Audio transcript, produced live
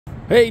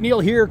Hey, Neil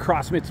here,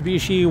 Cross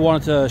Mitsubishi.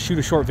 Wanted to shoot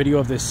a short video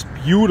of this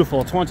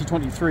beautiful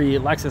 2023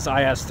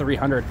 Lexus IS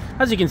 300.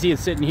 As you can see,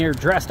 it's sitting here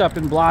dressed up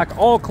in black,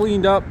 all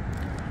cleaned up.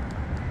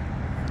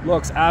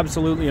 Looks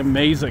absolutely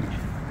amazing.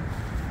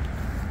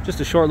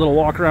 Just a short little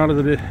walk around of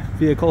the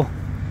vehicle.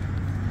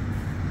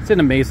 It's in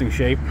amazing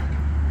shape.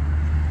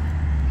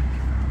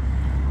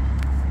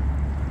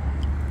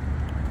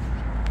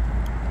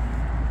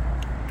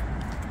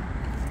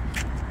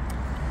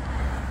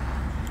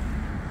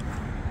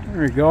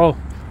 There we go.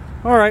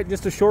 All right,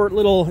 just a short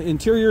little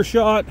interior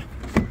shot.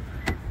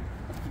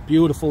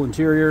 Beautiful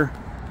interior.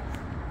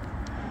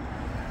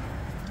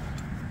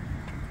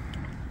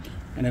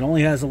 And it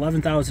only has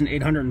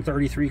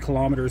 11,833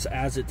 kilometers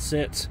as it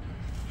sits.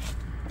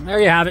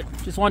 There you have it.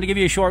 Just wanted to give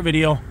you a short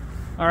video.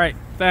 All right,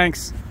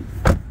 thanks.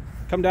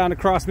 Come down to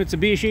Cross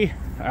Mitsubishi,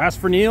 ask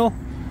for Neil,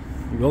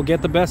 and you'll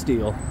get the best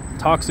deal.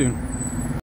 Talk soon.